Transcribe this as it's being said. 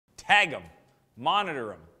tag them, monitor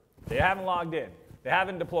them. They haven't logged in. They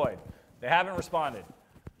haven't deployed. They haven't responded.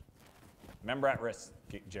 Member at risk,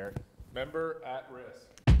 Jared. Member at risk.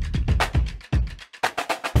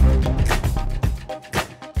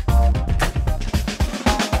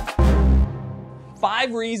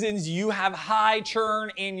 Five reasons you have high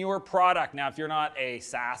churn in your product. Now, if you're not a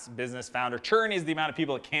SaaS business founder, churn is the amount of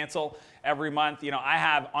people that cancel every month. You know, I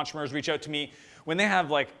have entrepreneurs reach out to me when they have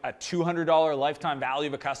like a $200 lifetime value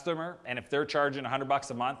of a customer, and if they're charging $100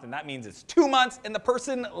 a month, and that means it's 2 months and the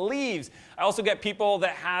person leaves. I also get people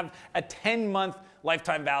that have a 10-month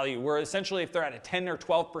lifetime value, where essentially if they're at a 10 or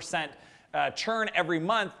 12% churn every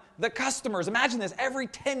month, the customers, imagine this, every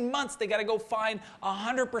 10 months they got to go find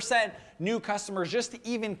 100% new customers just to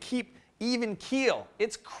even keep even keel.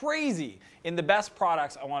 It's crazy. In the best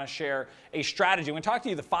products, I want to share a strategy. I'm going to talk to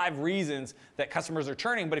you the 5 reasons that customers are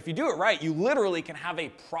churning, but if you do it right, you literally can have a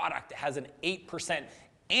product that has an 8%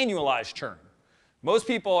 annualized churn. Most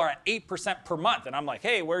people are at 8% per month, and I'm like,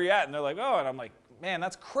 hey, where are you at? And they're like, oh, and I'm like, man,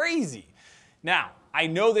 that's crazy. Now, I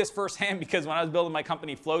know this firsthand because when I was building my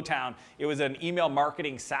company, Flowtown, it was an email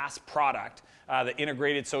marketing SaaS product that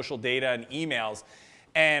integrated social data and emails.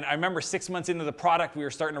 And I remember 6 months into the product, we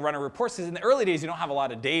were starting to run our reports, because in the early days, you don't have a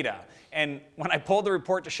lot of data. And when I pulled the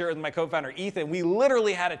report to share it with my co-founder, Ethan, we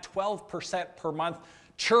literally had a 12% per month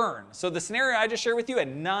churn. So the scenario I just shared with you, a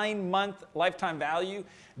 9-month lifetime value,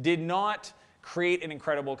 did not create an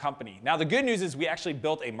incredible company. Now, the good news is we actually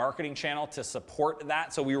built a marketing channel to support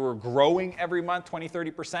that. So we were growing every month, 20,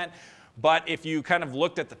 30%. But if you kind of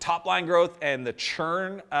looked at the top line growth and the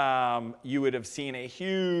churn, you would have seen a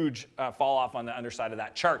huge fall off on the underside of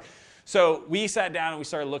that chart. So we sat down and we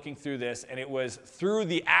started looking through this, and it was through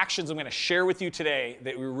the actions I'm going to share with you today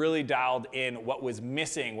that we really dialed in what was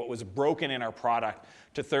missing, what was broken in our product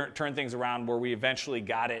to turn things around, where we eventually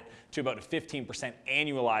got it to about a 15%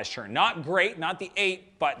 annualized churn. Not great, not the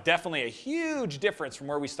 8, but definitely a huge difference from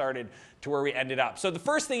where we started to where we ended up. So the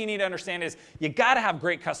first thing you need to understand is you got to have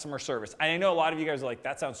great customer service. I know a lot of you guys are like,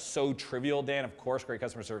 that sounds so trivial, Dan. Of course, great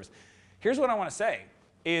customer service. Here's what I want to say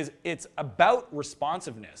is it's about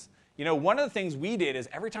responsiveness. You know, one of the things we did is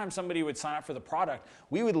every time somebody would sign up for the product,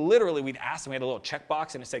 we'd ask them, we had a little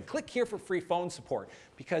checkbox and it said, click here for free phone support.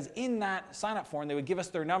 Because in that sign up form, they would give us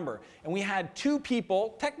their number. And we had 2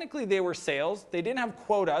 people, technically they were sales. They didn't have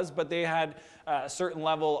quotas, but they had a certain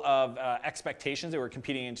level of expectations. They were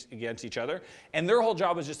competing against each other. And their whole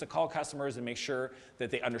job was just to call customers and make sure that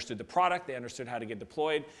they understood the product, they understood how to get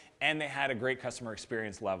deployed, and they had a great customer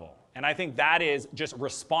experience level. And I think that is just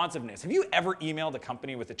responsiveness. Have you ever emailed a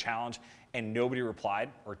company with a challenge and nobody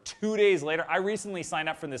replied? Or 2 days later, I recently signed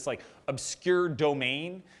up for this like obscure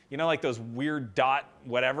domain, you know, like those weird dot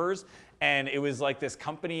whatevers. And it was like this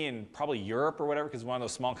company in probably Europe or whatever, because it's one of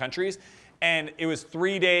those small countries. And it was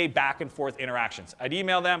 3-day back and forth interactions. I'd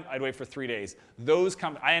email them, I'd wait for 3 days.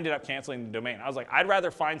 I ended up canceling the domain. I was like, I'd rather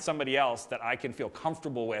find somebody else that I can feel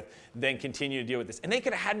comfortable with than continue to deal with this. And they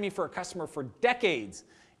could have had me for a customer for decades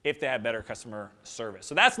if they had better customer service.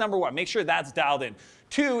 So that's number 1. Make sure that's dialed in.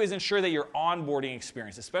 2 is ensure that your onboarding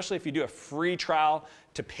experience, especially if you do a free trial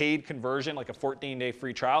to paid conversion, like a 14-day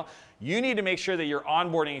free trial, you need to make sure that your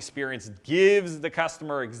onboarding experience gives the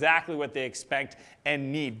customer exactly what they expect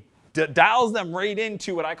and need. Dials them right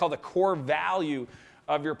into what I call the core value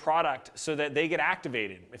of your product so that they get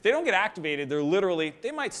activated. If they don't get activated,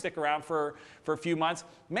 they might stick around for a few months.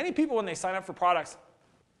 Many people, when they sign up for products,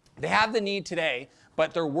 they have the need today,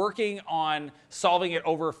 but they're working on solving it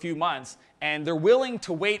over a few months, and they're willing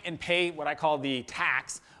to wait and pay what I call the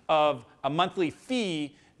tax of a monthly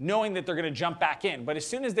fee, knowing that they're going to jump back in. But as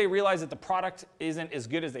soon as they realize that the product isn't as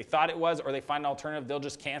good as they thought it was, or they find an alternative, they'll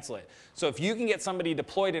just cancel it. So if you can get somebody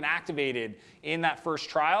deployed and activated in that first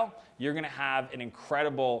trial, you're going to have an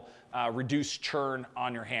incredible reduced churn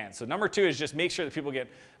on your hands. So number 2 is just make sure that people get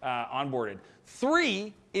onboarded.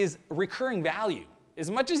 3 is recurring value. As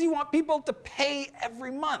much as you want people to pay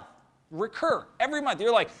every month, recur every month.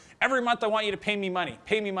 You're like, every month I want you to pay me money,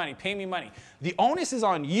 pay me money, pay me money. The onus is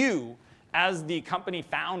on you as the company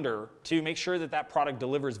founder to make sure that that product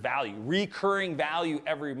delivers value, recurring value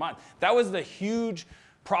every month. That was the huge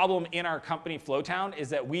problem in our company, Flowtown, is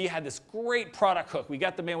that we had this great product hook. We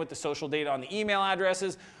got them in with the social data on the email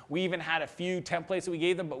addresses. We even had a few templates that we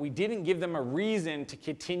gave them, but we didn't give them a reason to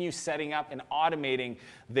continue setting up and automating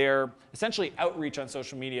their essentially outreach on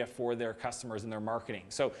social media for their customers and their marketing.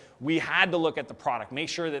 So we had to look at the product, make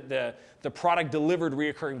sure that the product delivered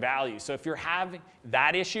recurring value. So if you're having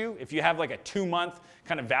that issue, if you have like a 2-month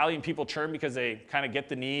kind of value and people churn because they kind of get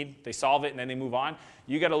the need, they solve it, and then they move on,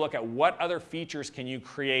 you got to look at what other features can you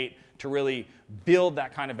create to really build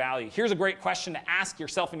that kind of value. Here's a great question to ask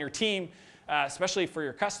yourself and your team, especially for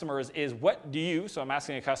your customers, is what do you, so I'm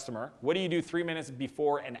asking a customer, what do you do 3 minutes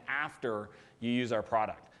before and after you use our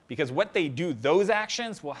product? Because what they do, those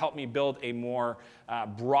actions, will help me build a more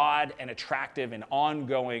broad and attractive and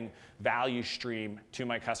ongoing value stream to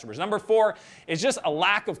my customers. Number 4 is just a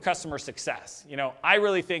lack of customer success. You know, I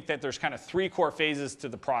really think that there's kind of 3 core phases to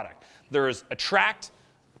the product. There's attract,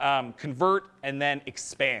 convert, and then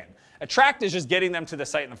expand. Attract is just getting them to the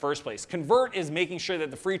site in the first place. Convert is making sure that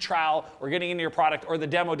the free trial or getting into your product or the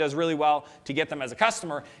demo does really well to get them as a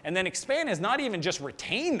customer. And then expand is not even just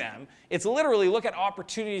retain them. It's literally look at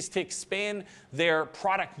opportunities to expand their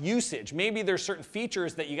product usage. Maybe there's certain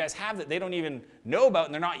features that you guys have that they don't even know about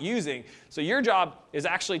and they're not using. So your job is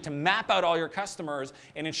actually to map out all your customers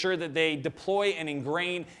and ensure that they deploy and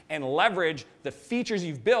ingrain and leverage the features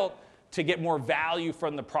you've built to get more value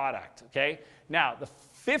from the product, okay? Now, the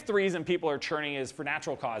 5th reason people are churning is for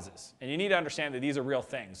natural causes. And you need to understand that these are real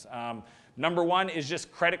things. Number 1 is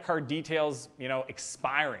just credit card details,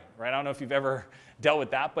 expiring, right? I don't know if you've ever dealt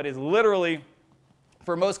with that, but it's literally,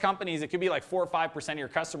 for most companies, it could be like 4 or 5% of your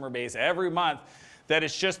customer base every month that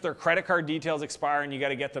it's just their credit card details expire and you got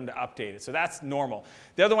to get them to update it. So that's normal.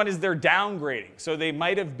 The other one is they're downgrading. So they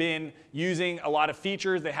might have been using a lot of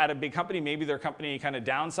features. They had a big company. Maybe their company kind of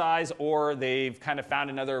downsized, or they've kind of found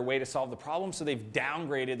another way to solve the problem. So they've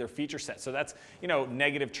downgraded their feature set. So that's,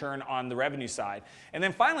 negative churn on the revenue side. And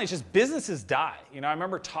then finally, it's just businesses die. I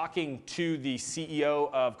remember talking to the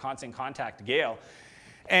CEO of Constant Contact, Gail,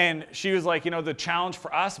 and she was like, the challenge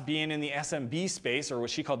for us being in the SMB space, or what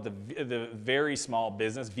she called the very small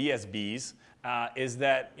business, VSBs, is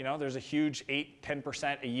that, there's a huge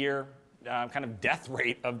 8-10% a year kind of death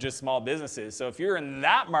rate of just small businesses. So if you're in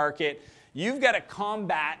that market, you've got to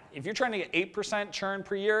combat, if you're trying to get 8% churn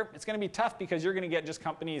per year, it's going to be tough because you're going to get just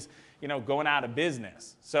companies, going out of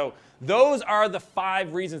business. So those are the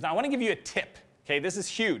 5 reasons. Now I want to give you a tip, okay? This is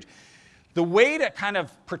huge. The way to kind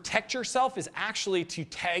of protect yourself is actually to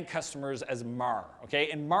tag customers as MAR, okay?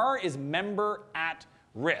 And MAR is member at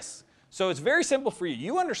risk. So it's very simple for you.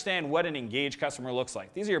 You understand what an engaged customer looks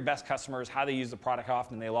like. These are your best customers, how they use the product, how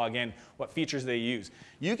often they log in, what features they use.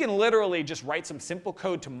 You can literally just write some simple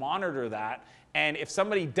code to monitor that. And if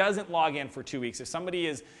somebody doesn't log in for 2 weeks, if somebody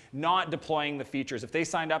is not deploying the features, if they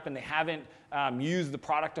signed up and they haven't used the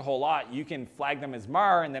product a whole lot, you can flag them as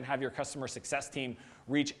MAR and then have your customer success team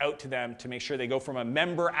reach out to them to make sure they go from a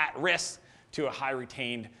member at risk to a high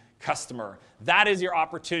retained customer. That is your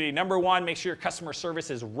opportunity. Number 1, make sure your customer service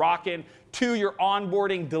is rocking. 2, your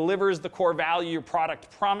onboarding delivers the core value your product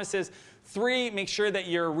promises. 3, make sure that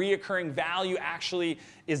your reoccurring value actually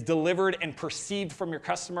is delivered and perceived from your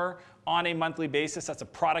customer on a monthly basis. That's a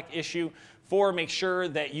product issue. 4, make sure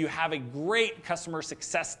that you have a great customer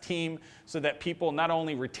success team so that people not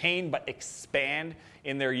only retain but expand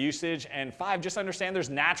in their usage. And 5, just understand there's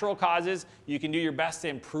natural causes. You can do your best to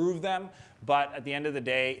improve them, but at the end of the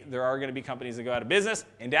day, there are going to be companies that go out of business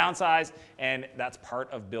and downsize, and that's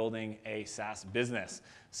part of building a SaaS business.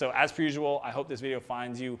 So as per usual, I hope this video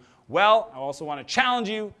finds you well. I also want to challenge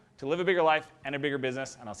you to live a bigger life and a bigger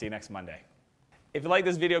business, and I'll see you next Monday. If you like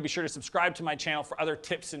this video, be sure to subscribe to my channel for other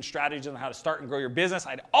tips and strategies on how to start and grow your business.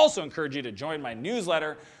 I'd also encourage you to join my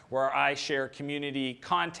newsletter where I share community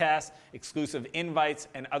contests, exclusive invites,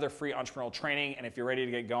 and other free entrepreneurial training. And if you're ready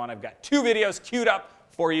to get going, I've got 2 videos queued up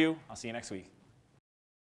for you. I'll see you next week.